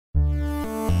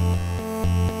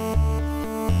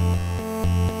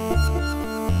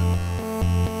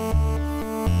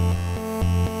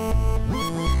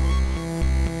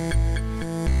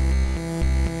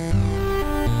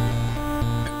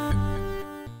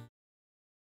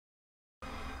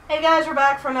Hey guys, we're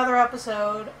back for another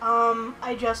episode.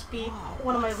 I just beat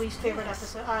one of my least favorite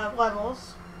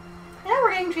levels. And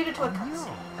we're getting treated to a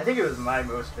cutscene. I think it was my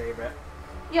most favorite.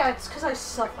 Yeah, it's because I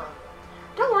suffer.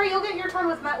 Don't worry, you'll get your turn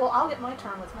with Well, I'll get my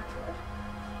turn with Metroid.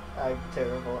 I'm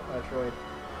terrible at Metroid.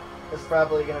 It's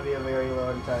probably going to be a very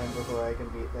long time before I can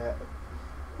beat that.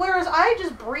 Whereas I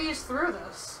just breezed through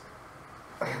this.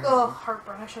 Ugh,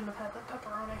 heartburn. I shouldn't have had that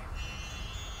pepperoni.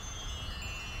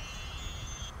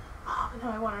 No,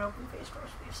 I want an open-faced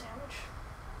roast beef sandwich.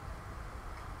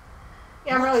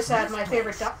 Yeah, I'm really sad. My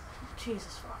favorite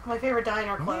Jesus fuck. My favorite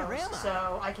diner closed,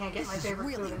 so I can't get my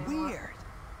favorite food anymore. Weird.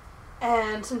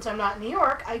 And since I'm not in New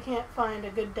York, I can't find a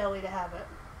good deli to have it.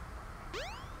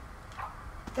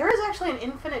 There is actually an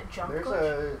infinite jump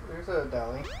glitch. There's a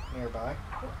deli nearby.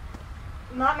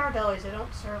 Not in our delis. They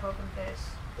don't serve open face.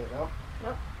 They don't?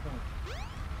 Nope.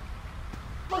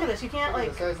 Look at this. You can't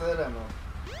like. The size of that emerald.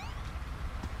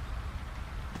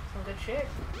 Some good shape.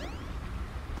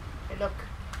 Hey, look.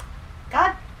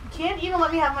 God, you can't even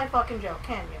let me have my fucking joke,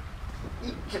 can you?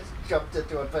 You just jumped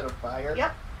into a bit of fire.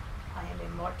 Yep. I am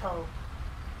immortal.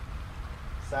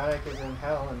 Sonic is in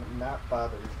hell and not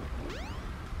bothered.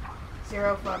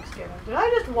 Zero fucks given. Did I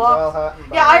just walk? Well, hot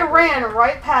and yeah, I ran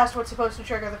right past what's supposed to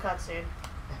trigger the cutscene.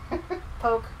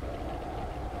 Poke.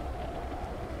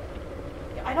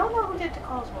 Yeah, I don't know who did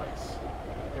Takal's voice.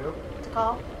 Who?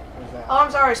 Takal? Who's that? Oh, I'm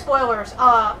sorry. Spoilers.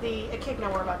 The Echidna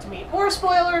we're about to meet. More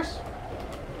spoilers!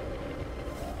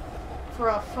 For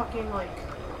a fucking, like...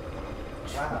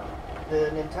 Wow.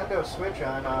 The Nintendo Switch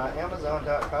on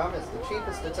Amazon.com is the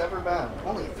cheapest it's ever been.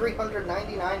 Only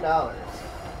 $399.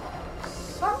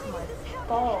 Suck my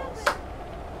balls.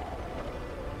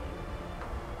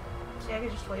 See, I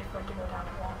could just wait for it to go down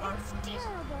to Walmart. It's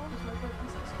terrible.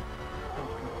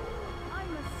 I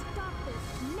must stop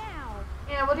this now.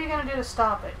 Yeah, what are you gonna do to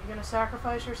stop it? You gonna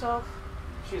sacrifice yourself?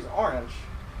 She's orange.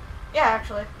 Yeah,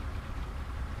 actually.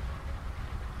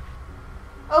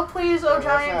 Oh please, oh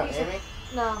giant piece of...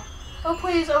 No. Oh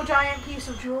please, oh giant piece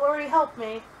of jewelry, help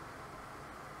me.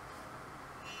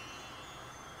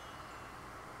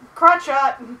 Crotch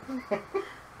shot!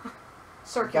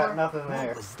 Circular. Got nothing there.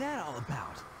 What was that all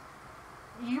about?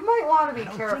 You might want to be I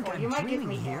don't careful. think I'm You might give me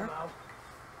dreaming here. ammo.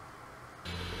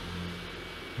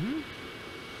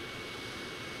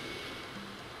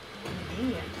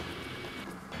 Convenient.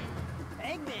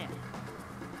 Eggman!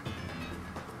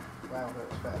 Wow, that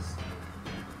was fast.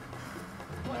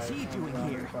 What's he doing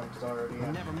here? Already,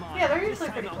 yeah. Never mind. Yeah, they're This usually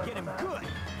time pretty I'll quick get him with that. good.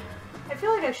 I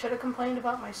feel like I should have complained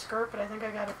about my skirt, but I think I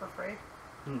got it for free.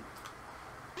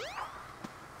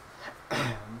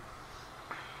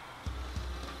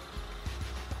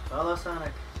 Follow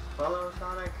Sonic. Follow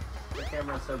Sonic. The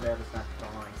camera's so bad it's not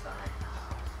following Sonic.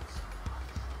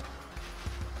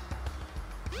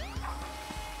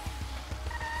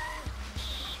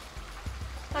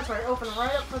 That's right, open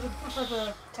right up for the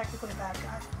technically bad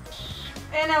guy.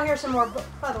 And now here's some more,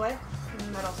 by the way,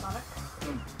 Metal Sonic.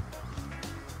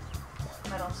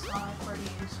 Metal Sonic, where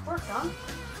he's worked on.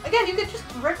 Again, you could just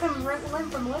rip him limb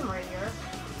from limb right here.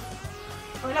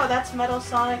 Oh no, that's Metal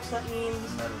Sonic, so that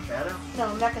means... Metal Shadow?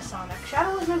 No, Mecha Sonic.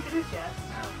 Shadow isn't introduced yet.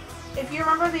 No. If you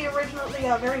remember the original,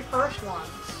 the very first ones,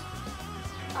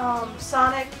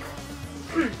 Sonic...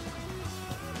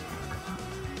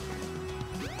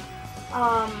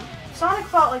 Sonic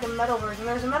fought like a metal version.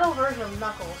 There's a metal version of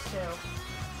Knuckles, too.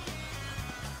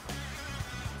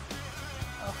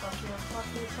 Oh, fuck you, fuck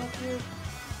you, fuck you.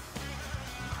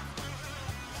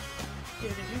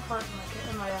 Dude, did you fart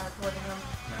in my living room?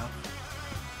 No.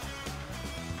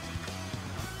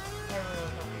 I really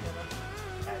don't need it.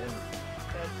 I didn't.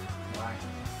 Good. Why?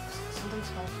 Something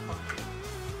smells funky.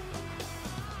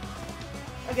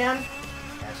 Again?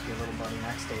 Ask your little buddy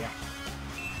next to you.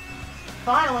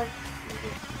 Finally!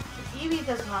 Eevee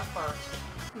does not fart.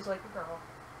 He's like a girl.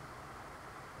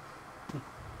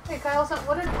 Hey, Kyle,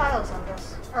 what did Kyle send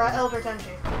us? Or Elder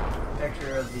Tenchi.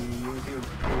 Picture of the YouTube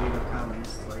Creative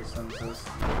Commons licenses.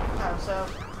 Oh, so...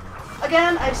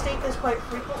 Again, I state this quite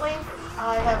frequently.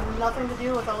 I have nothing to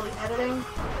do with all the editing.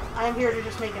 I am here to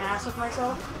just make an ass of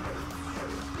myself.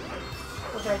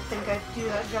 Which I think I do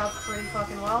that job pretty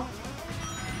fucking well.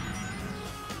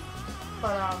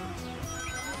 But,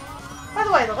 by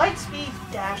the way, the light speed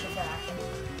dash attack.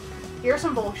 Here's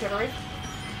some bullshittery.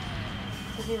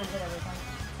 Doesn't even hit everything.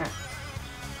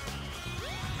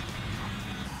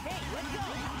 Hey, let's go!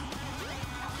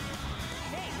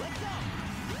 Hey, let's go!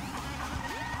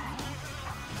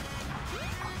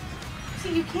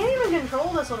 See, you can't even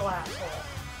control this little asshole.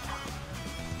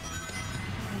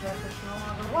 And Jeff is no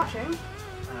longer watching. Look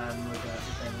at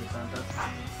the thing you sent us.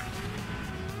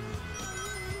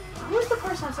 Who was the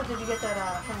person Sense did you get that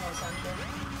thing I sent you?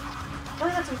 I feel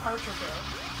like that's an Archer build.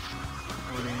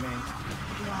 What do you mean?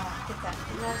 Did you get that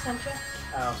thing I sent you?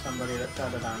 Oh, somebody that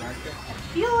said it on Archer? I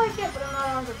feel like it, but I'm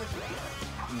not 100% sure.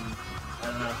 I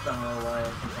don't know, it's been a little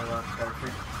while since I watched Archer.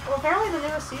 Well, apparently the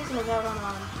newest season is out on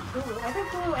Hulu. I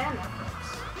think Hulu and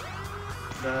Netflix.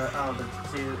 The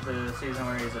season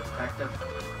where he's a detective?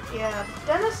 Yeah,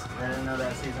 Dennis. I didn't know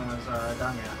that season was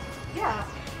done yet. Yeah,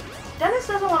 Dennis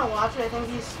doesn't want to watch it. I think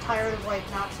he's tired of like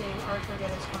not seeing Archer get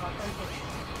his comeuppance, which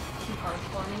he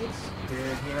hardcore needs.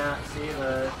 Did he not see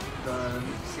the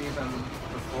season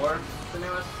before the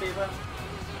newest season?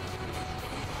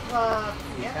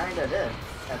 He Yeah. kinda did.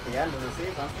 At the end of the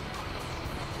season.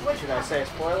 Which Should I say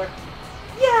spoiler?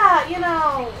 Yeah, you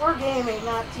know, we're gaming,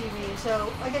 not TV,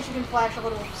 so I guess you can flash a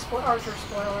little Archer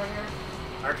spoiler here.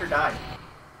 Archer died.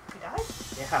 He died?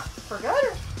 Yeah. For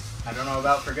good? I don't know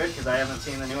about for good because I haven't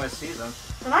seen the newest season.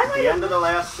 Then I At might the have... end of the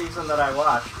last season that I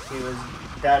watched, he was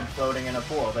dead floating in a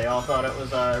pool. They all thought it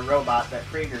was a robot that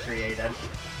Krieger created.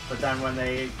 But then when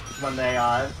they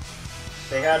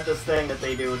had this thing that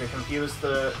they do to confuse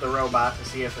the robot to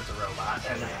see if it's a robot,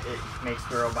 and it makes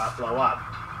the robot blow up.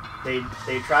 They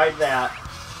tried that,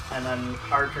 and then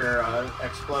Archer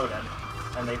exploded,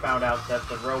 and they found out that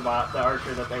the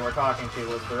Archer that they were talking to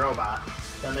was the robot.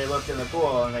 Then they looked in the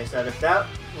pool, and they said, if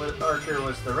Archer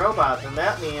was the robot, then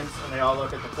that means, and they all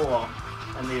look at the pool,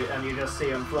 and you just see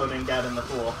him floating dead in the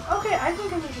pool. Okay, I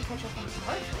think I need to catch up on some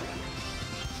Archer.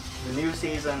 The new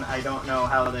season, I don't know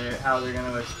how they're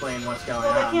going to explain what's going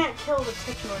Well, on. they can't kill the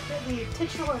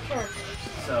titular characters.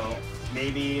 So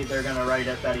maybe they're going to write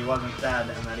it that he wasn't dead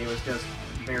and that he was just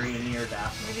very near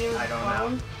death. Maybe he was I don't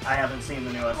cloned. know. I haven't seen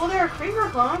the newest. Well, there are Krieger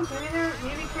clones.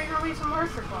 Maybe Krieger will be some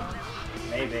Archer clones.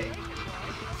 Maybe.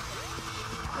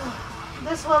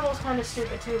 This level's kind of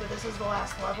stupid too, but this is the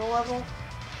last level.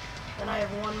 Then I have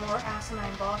one more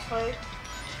asinine boss fight.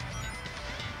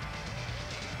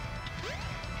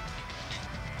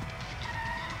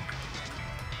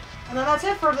 And then that's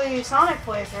it for the Sonic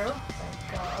playthrough.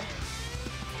 Thank God.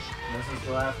 This is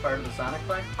the last part of the Sonic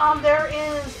play? There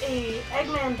is a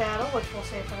Eggman battle, which we'll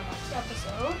save for the next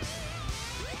episode.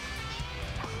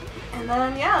 And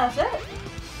then, yeah, that's it.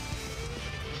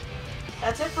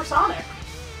 That's it for Sonic.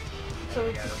 So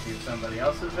You gotta do somebody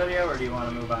else's video, or do you want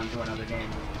to move on to another game?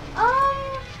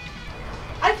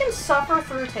 I can suffer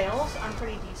through Tails. I'm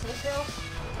pretty decent at Tails.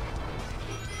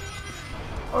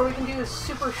 Or we can do a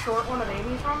super short one of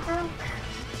Amy's run through.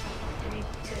 Maybe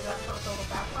save that for a little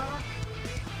background.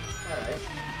 Alright.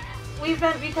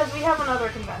 Because we have another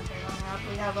convention coming up.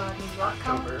 We have a New York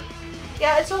October. Con.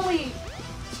 Yeah, it's 2 2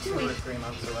 or weeks. 3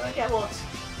 months away. Yeah, well, it's...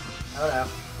 Oh no.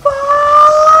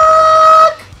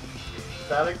 Fuck!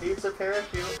 Sonic needs a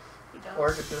parachute. He does. Or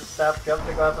to just stop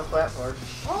jumping off the platform.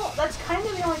 Well, that's kind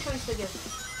of the only choice they give me.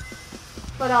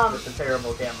 But, With the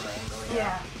terrible camera angle.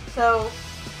 yeah. So,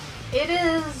 it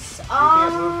is, You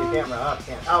can't move the camera up,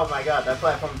 can't. Oh my god, that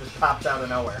platform just pops out of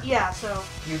nowhere. Yeah, so,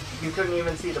 You couldn't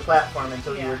even see the platform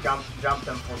until you Yeah. were jumped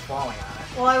and were falling on it.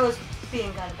 well, I was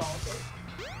being kind of ballsy.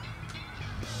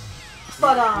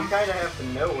 But, You kind of have to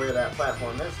know where that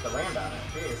platform is to land on it.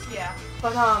 Jeez. yeah.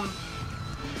 But,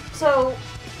 so,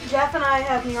 Jeff and I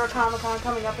have New York Comic Con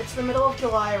coming up. It's the middle of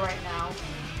July right now.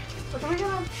 So, are we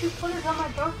gonna shoot footage on my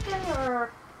birthday,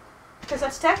 or... Because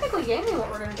that's technically gaming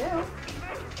what we're gonna do.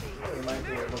 You might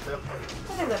be able to. I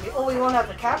think that'd be... Oh, we won't have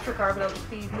the capture card, but it'll just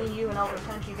be me, you, and Elder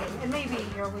Tenchi game. And maybe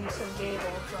your Lisa and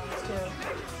Gable friends, too.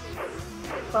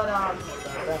 But,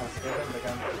 Dennis, get him to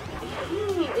come.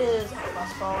 he is a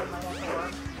fussball in my neck of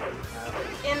work.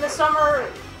 In the summer,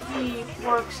 he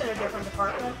works in a different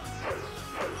department.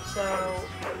 So,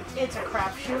 it's a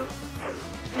crapshoot.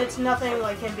 And it's nothing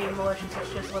like him being malicious,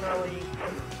 it's just literally...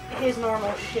 His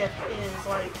normal shift is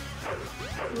like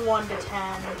 1 to 10. Okay,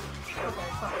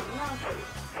 fuck it, no.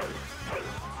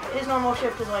 His normal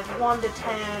shift is like 1 to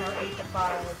 10 or 8 to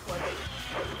 5,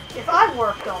 which... If I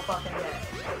worked all fucking day,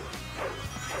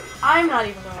 I'm not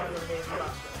even going to go to Dave &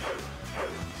 Buster's.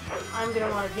 I'm going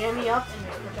to want to jam me up and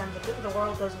just pretend that the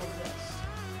world doesn't exist.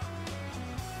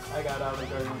 I got all the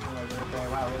Guardians for my birthday.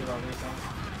 Wow, look at all these things.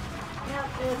 Yeah,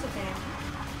 it's a pain.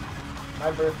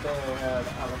 My birthday, I had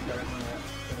Olive Garden at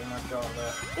pretty much all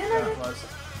that. Didn't I? It was.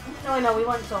 No, I know, we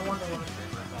went until Wonder Woman.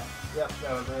 Yep,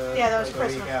 that was Yeah, that was like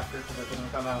Christmas. a week after, because it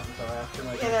didn't come out until after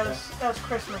my Yeah, birthday. that was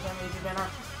Christmas I made you dinner.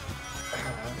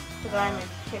 Because I'm a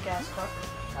kick-ass cook.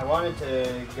 I wanted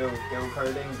to go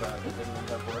go-karting, but it didn't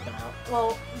end up working out.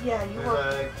 Well, yeah, you There's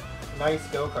were a nice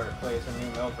go-kart place in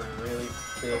New Milford, really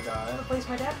big. the place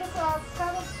my dad got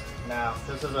us. No,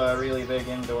 this is a really big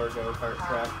indoor go-kart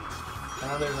track.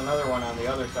 Now there's another one on the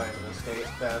other side of the state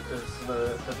that is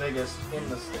the biggest in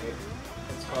the state.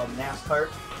 It's called NASCAR,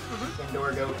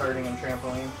 Indoor Go-Karting and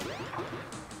Trampoline.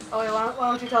 Oh wait, why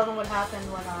don't you tell them what happened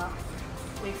when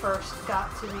we first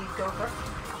got to the go-kart?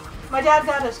 My dad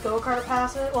got us go-kart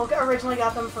passes. Well, originally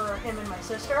got them for him and my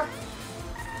sister.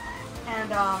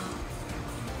 And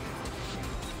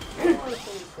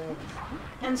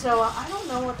and so I don't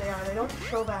know what they are. They don't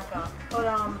show back up. But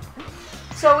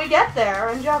so we get there,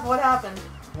 and Jeff, what happened?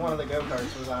 One of the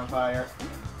go-karts was on fire.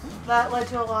 That led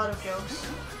to a lot of jokes.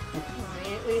 I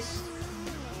mean, at least,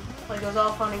 like, it was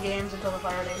all fun and games until the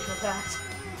fire nation attacked.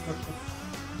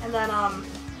 And then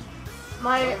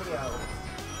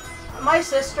my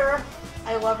sister,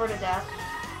 I love her to death,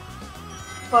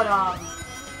 but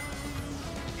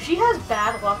she has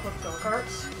bad luck with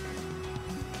go-karts.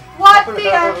 What the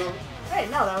heck? Hey,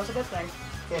 no, that was a good thing.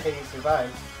 Yeah, he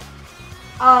survived.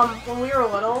 When we were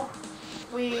little,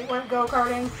 we went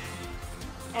go-karting,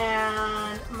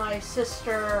 and my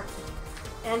sister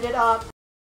ended up,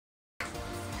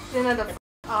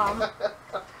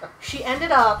 she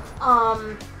ended up,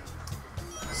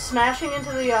 smashing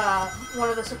into the, one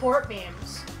of the support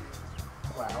beams.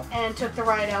 Wow. And took the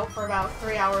ride out for about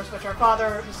 3 hours, which our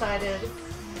father decided,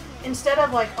 instead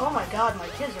of like, oh my god, my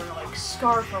kids are like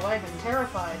scarred for life and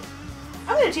terrified,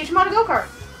 I'm gonna teach them how to go-kart.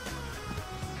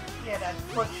 Yeah, Dad,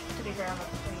 which, to be fair,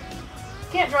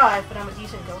 can't drive, but I'm a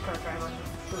decent go-kart driver.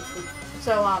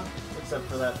 So, Except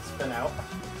for that spin out.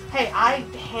 hey, I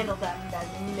handled that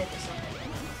magnificently.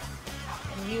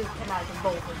 And you and I can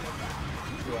both admit that.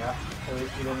 Yeah, at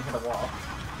least you didn't hit a wall.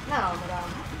 No, but,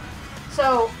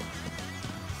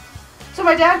 so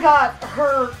my dad got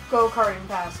her go-karting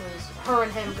passes, her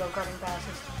and him go-karting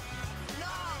passes.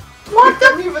 What You the?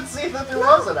 didn't even see that there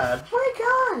was an edge. My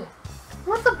god!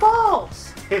 What the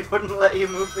balls? They wouldn't let you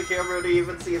move the camera to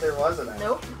even see there was an edge.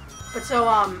 Nope. But so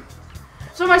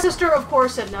my sister, of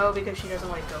course, said no because she doesn't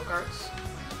like go-karts.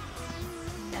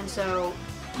 And so,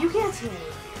 you can't see any of you.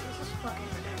 This is fucking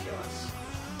ridiculous.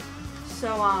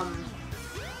 So,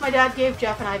 my dad gave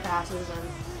Jeff and I passes, and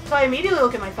so I immediately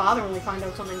look at my father when we find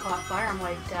out something caught fire. I'm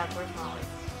like, Dad, where's Molly?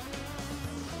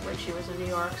 Which she was in New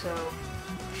York, so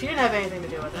she didn't have anything to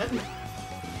do with it.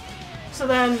 So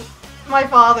then, my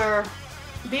father,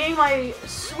 being my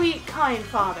sweet, kind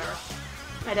father,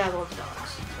 my dad loves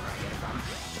dogs. That's where I get it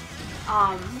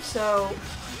from. So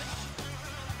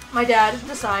my dad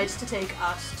decides to take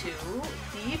us to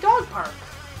the dog park.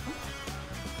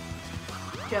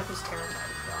 Jeff is terrified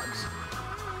of dogs.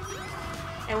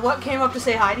 And what came up to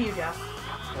say hi to you, Jeff?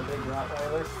 A big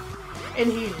Rottweiler.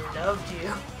 And he loved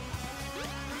you.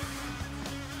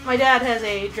 My dad has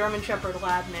a German Shepherd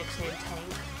Lab mix named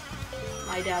Tank.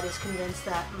 My dad is convinced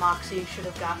that Moxie should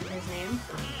have gotten his name.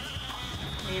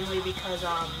 Mainly because,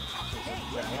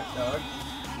 Giant dog.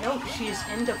 no, she's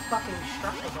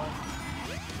indestructible.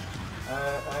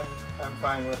 I'm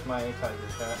fine with my tiger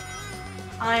cat.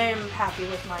 I'm happy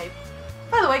with my,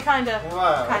 by the way, kinda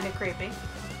creepy.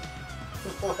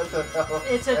 What the hell?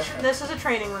 This is a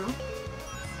training room.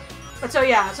 But so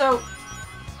yeah, so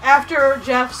after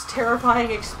Jeff's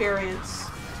terrifying experience,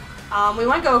 we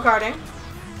went go-karting,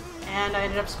 and I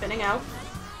ended up spinning out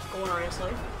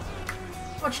gloriously.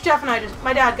 Which Jeff and I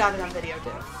my dad got it on video too.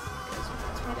 Because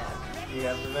that's my dad. You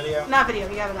have the video? Not video,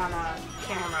 he got it on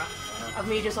camera. Of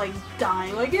me just like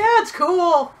dying, like, yeah, it's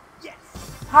cool! Yes.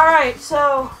 Alright,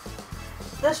 so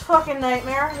this fucking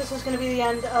nightmare, this is gonna be the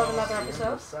end of another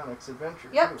episode. Sonic's Adventure.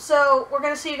 Yep, so we're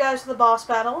gonna see you guys for the boss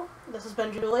battle. This has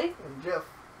been Julie. And Jeff.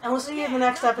 And we'll see you in the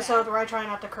next episode where I try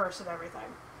not to curse at everything.